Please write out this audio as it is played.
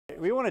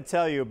we want to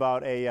tell you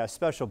about a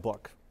special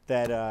book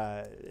that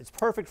is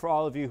perfect for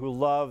all of you who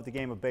love the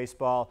game of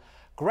baseball.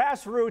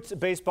 Grassroots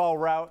Baseball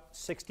Route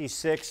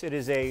 66. It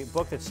is a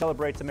book that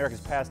celebrates America's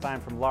pastime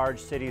from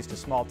large cities to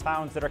small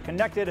towns that are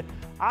connected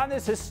on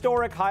this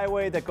historic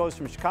highway that goes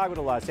from Chicago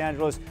to Los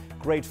Angeles.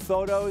 Great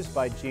photos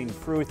by Gene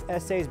Fruth,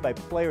 essays by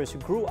players who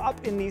grew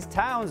up in these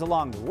towns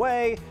along the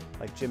way,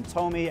 like Jim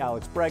Thome,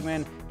 Alex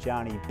Bregman,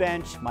 Johnny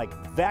Bench, Mike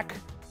Veck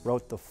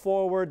wrote the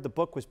foreword. The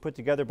book was put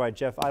together by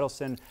Jeff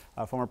Idelson,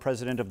 former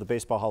president of the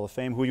Baseball Hall of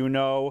Fame, who you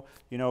know,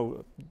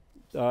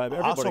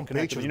 everybody awesome connected.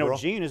 Pictures, you know bro.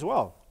 Gene as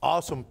well.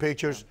 Awesome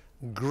pictures.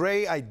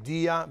 Great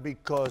idea,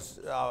 because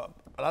a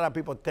lot of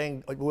people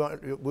think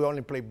we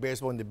only play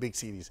baseball in the big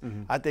cities.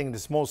 I think in the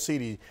small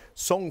cities,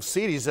 some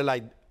cities are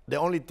like the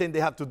only thing they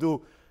have to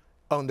do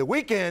on the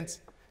weekends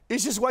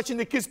is just watching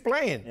the kids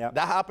playing.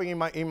 That happened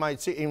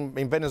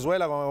in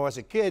Venezuela when I was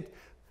a kid.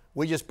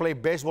 We just play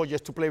baseball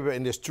just to play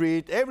in the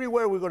street.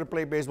 Everywhere we go to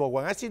play baseball.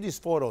 When I see these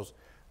photos,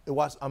 it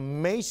was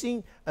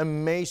amazing,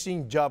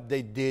 amazing job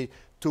they did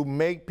to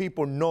make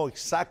people know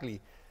exactly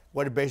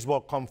where the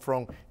baseball come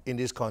from in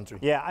this country.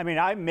 Yeah, I mean,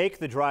 I make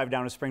the drive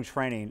down to spring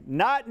training,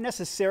 not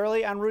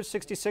necessarily on Route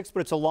 66,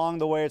 but it's along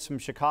the way. It's from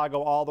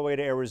Chicago all the way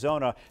to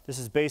Arizona. This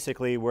is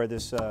basically where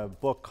this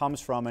book comes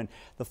from, and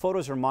the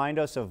photos remind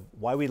us of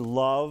why we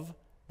love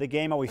the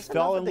game, how we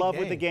fell in love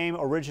with the game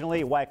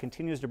originally, why it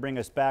continues to bring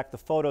us back. The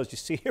photos you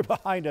see here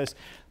behind us,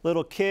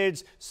 little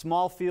kids,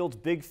 small fields,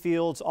 big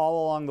fields,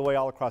 all along the way,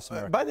 all across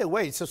America. By the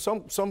way, so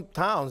some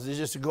towns,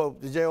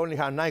 they only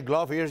have 9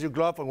 gloves. Here's your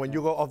glove, and when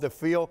you go off the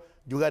field,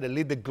 you got to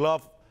leave the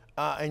glove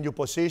in your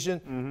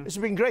position. It's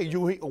been great.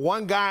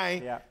 One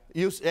guy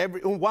use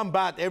one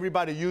bat,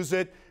 everybody use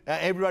it.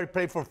 Everybody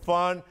play for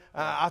fun.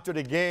 After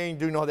the game,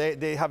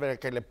 they have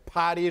a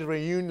party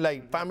reunion,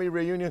 like family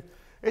reunion.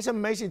 It's an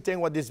amazing thing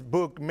what this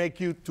book make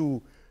you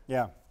to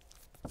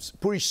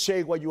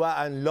appreciate what you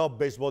are and love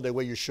baseball the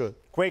way you should.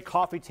 Great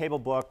coffee table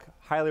book.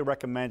 Highly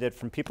recommend it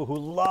from people who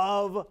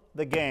love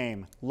the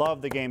game.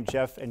 Love the game,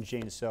 Jeff and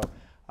Gene. So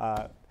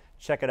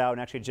check it out.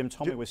 And actually, Jim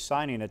Thome was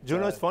signing it. Do you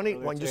know what's funny?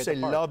 When you say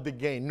love the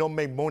game, not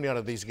make money out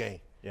of this game.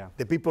 Yeah.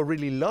 The people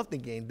really love the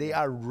game. They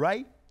are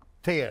right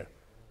there.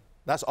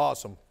 That's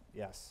awesome.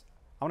 Yes.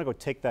 I want to go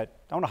take that.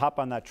 I want to hop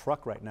on that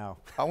truck right now.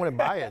 I want to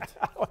buy it.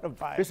 I want to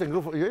buy it. It's in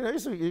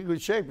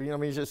good shape. You know, I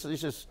mean,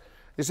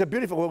 it's a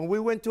beautiful. When we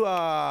went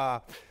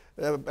to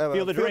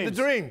Field of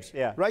Dreams,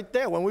 right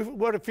there. When we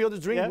go to Field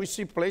of Dreams, we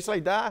see places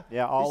like that.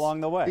 Yeah, all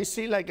along the way. You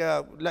see, like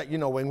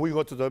when we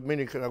go to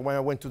Dominican, when I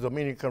went to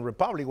Dominican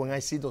Republic, when I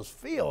see those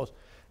fields,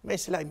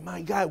 it's like,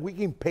 my God, we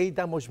can pay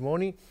that much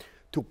money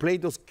to play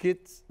those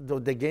kids,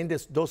 the game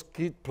those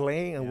kids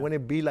playing, and want to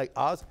be like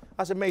us.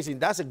 That's amazing.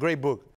 That's a great book.